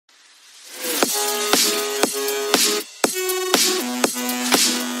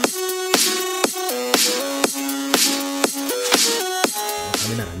た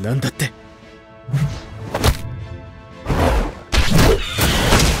めなら何だって。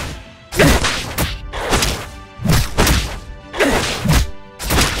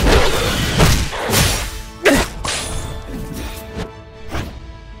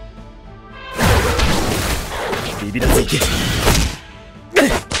ビビらずいけ。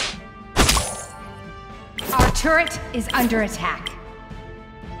Our turret is under attack.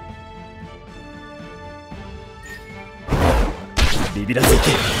 ビビらずい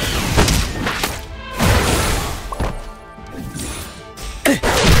け。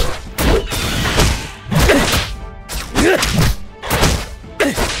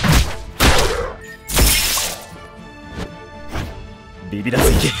ビビら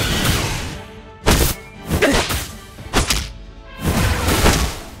ずいけ。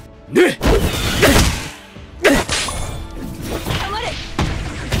ねっ。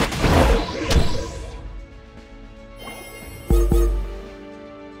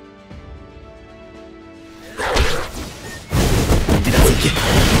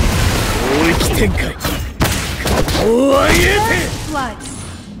攻撃展開。顔を上げて。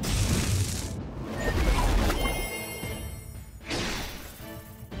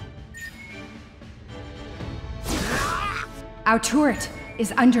Our turret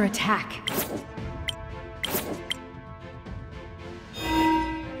is under attack.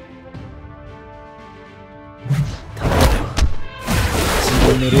 ただ俺は自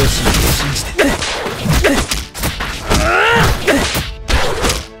分の両親を信じて。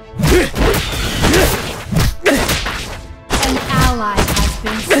An ally has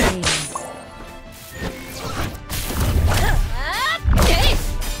been slain.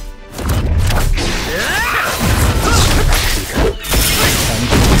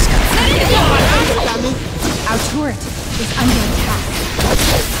 Our turret is under attack.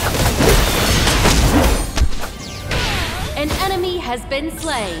 An enemy has been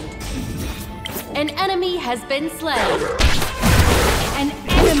slain. An enemy has been slain. An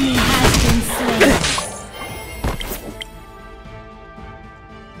enemy has been slain.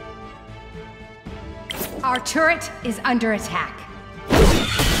 Our turret is under attack.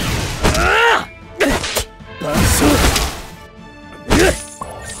 伴奏。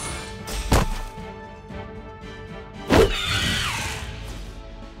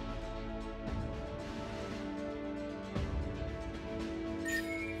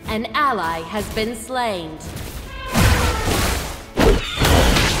An ally has been slain.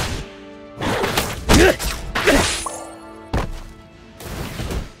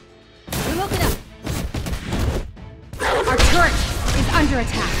 Our turret is under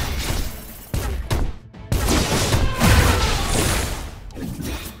attack.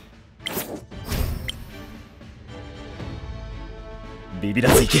 ビビら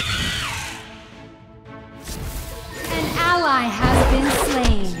ずいけ。An ally has been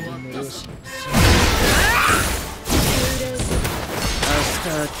slain.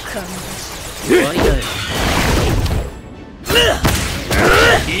 終わりだよ。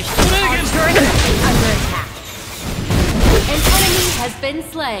Our turret is under attack. An enemy has been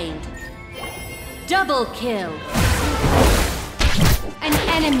slain. Double kill. An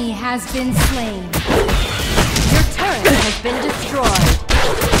enemy has been slain. Your turret has been destroyed.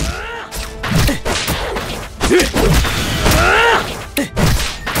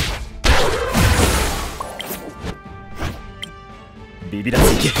 ビビら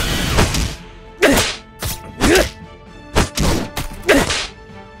ずいけ。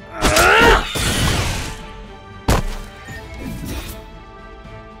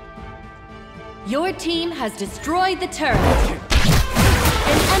Your team has destroyed the turret.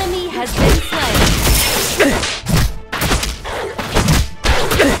 An enemy has been slain.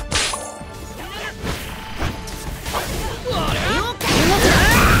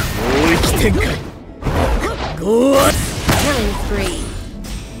 攻撃展開。ゴー。 Killing spree.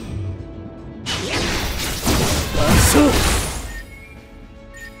 伴奏。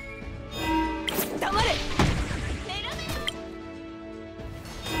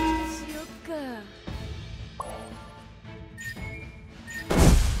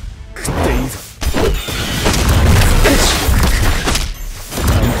食っていいぞ。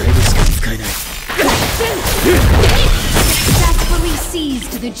単体でしか使えない。Successfully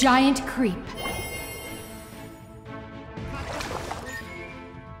seized the giant creep.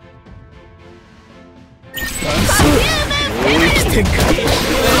 伴奏。攻撃展開。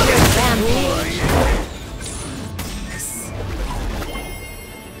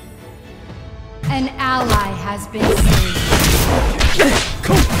An ally has been slain.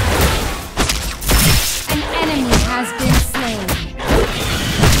 こん。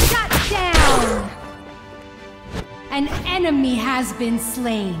has been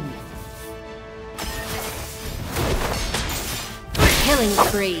slain. Killing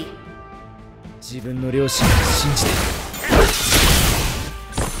spree. 自分の両親を信じて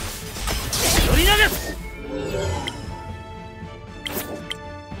取り流す。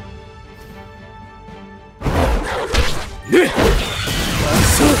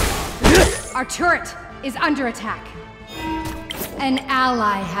 Our turret is under attack. An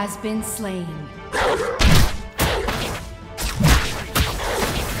ally has been slain.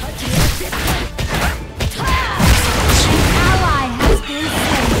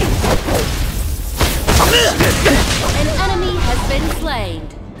 An enemy has been slain.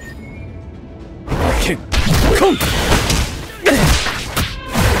 Come.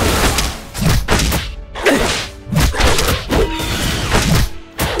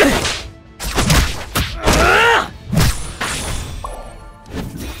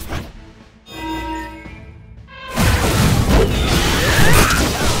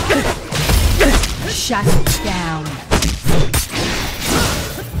 Shut down.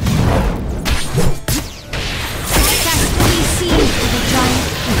 Successfully seized with a giant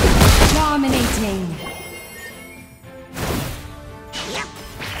coup. Dominating.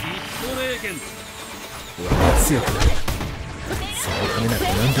 強くなる。そのためなら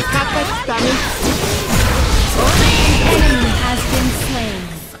何だって。Enemy has been slain.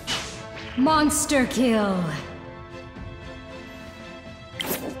 Monster kill.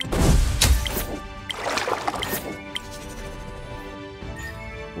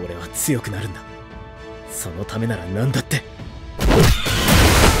 俺は強くなるんだ。そのためなら何だって。食っ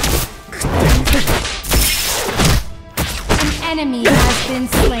てみせ。 An enemy has been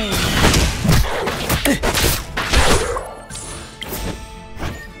slain.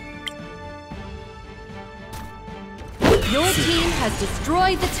 Your team has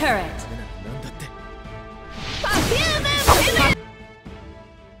destroyed the turret. 何だって。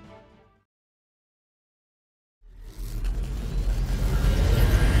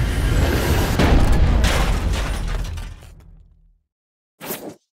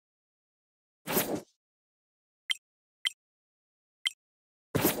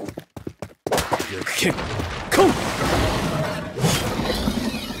 コン。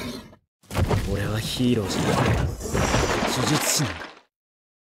俺はヒーローじゃない。呪術師なんだ。